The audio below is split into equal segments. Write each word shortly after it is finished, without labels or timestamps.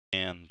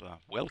And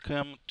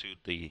welcome to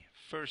the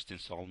first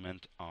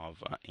installment of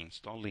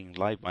installing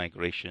live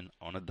migration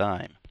on a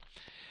dime.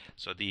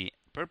 So the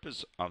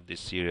purpose of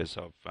this series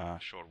of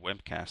short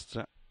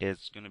webcasts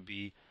is going to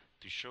be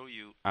to show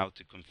you how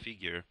to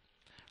configure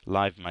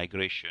live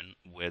migration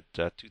with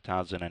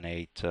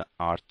 2008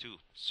 R2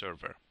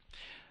 server.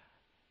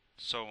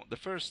 So the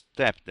first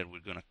step that we're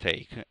going to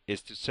take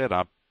is to set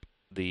up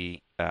the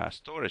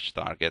storage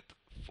target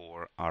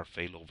for our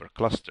failover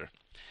cluster.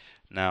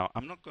 Now,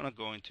 I'm not going to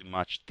go into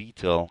much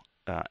detail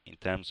in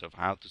terms of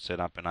how to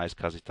set up an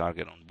iSCSI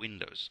target on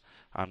Windows.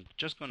 I'm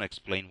just going to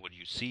explain what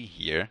you see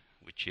here,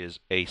 which is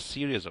a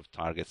series of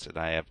targets that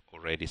I have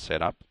already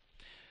set up.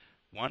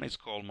 One is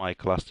called my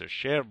cluster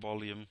share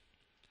volume.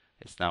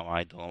 It's now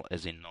idle,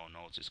 as in no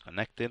nodes is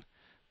connected.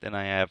 Then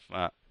I have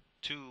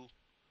two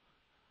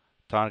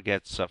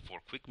targets for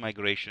quick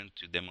migration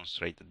to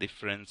demonstrate the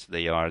difference.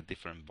 They are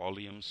different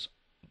volumes,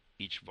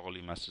 each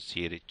volume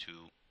associated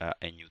to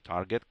a new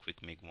target,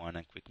 QuickMig1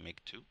 and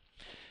QuickMig2.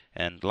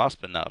 And last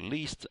but not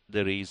least,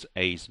 there is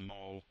a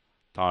small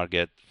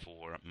target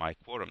for my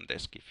quorum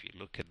disk. If you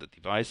look at the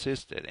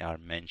devices,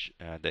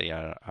 they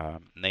are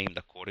named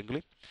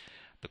accordingly.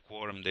 The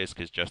quorum disk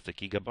is just a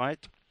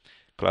gigabyte.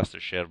 Cluster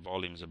share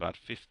volume is about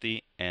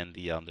 50, and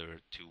the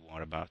other two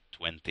are about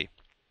 20.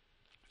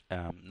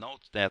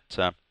 Note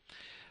that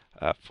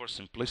for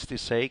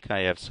simplicity's sake, I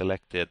have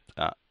selected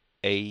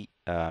a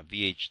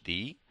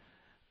VHD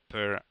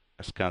per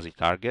SCSI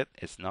target.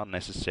 It's not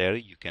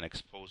necessary. You can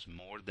expose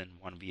more than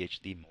one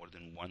VHD, more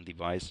than one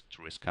device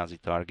through a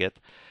SCSI target.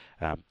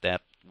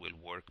 That will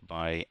work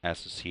by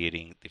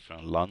associating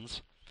different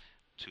LUNs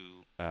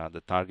to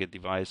the target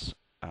device.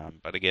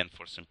 But again,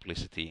 for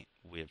simplicity,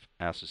 we're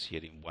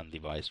associating one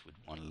device with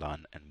one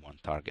LUN and one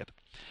target.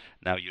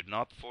 Now, you're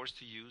not forced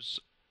to use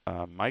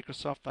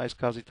Microsoft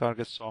iSCSI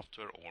target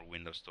software or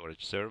Windows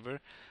Storage Server.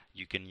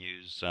 You can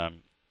use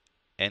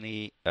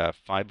any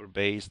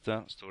fiber-based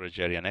storage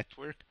area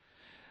network,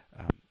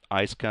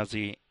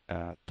 iSCSI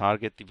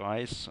target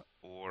device,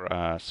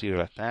 or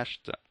serial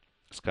attached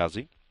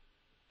SCSI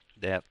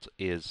that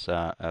is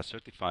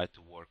certified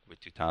to work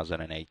with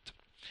 2008.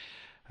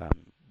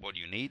 What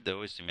you need,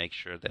 though, is to make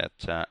sure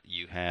that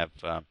you have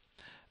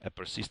a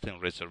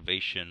persistent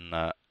reservation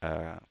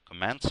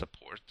command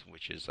support,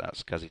 which is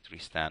SCSI 3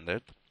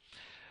 standard,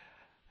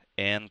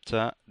 and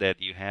that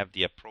you have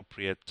the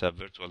appropriate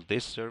virtual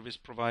disk service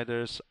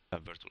providers, a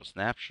virtual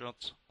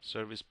snapshot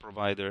service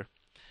provider,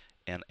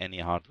 and any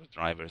hardware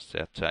drivers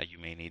that you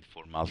may need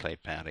for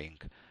multi-pathing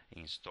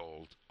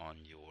installed on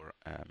your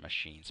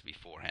machines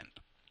beforehand.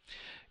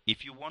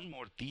 If you want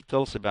more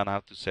details about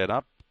how to set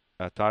up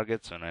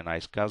targets on an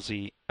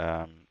iSCSI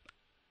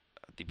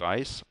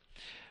device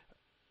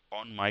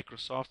on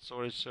Microsoft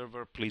Storage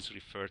Server, please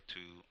refer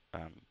to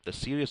the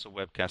series of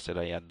webcasts that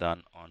I had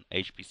done on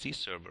HPC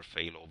server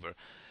failover,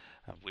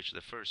 which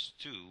the first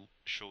two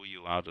show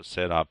you how to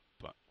set up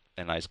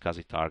an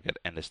iSCSI target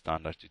and the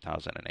standard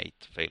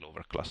 2008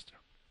 failover cluster.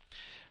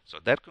 So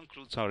that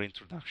concludes our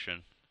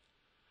introduction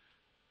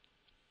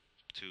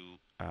to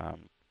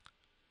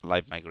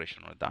live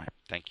migration on a dime.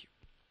 Thank you.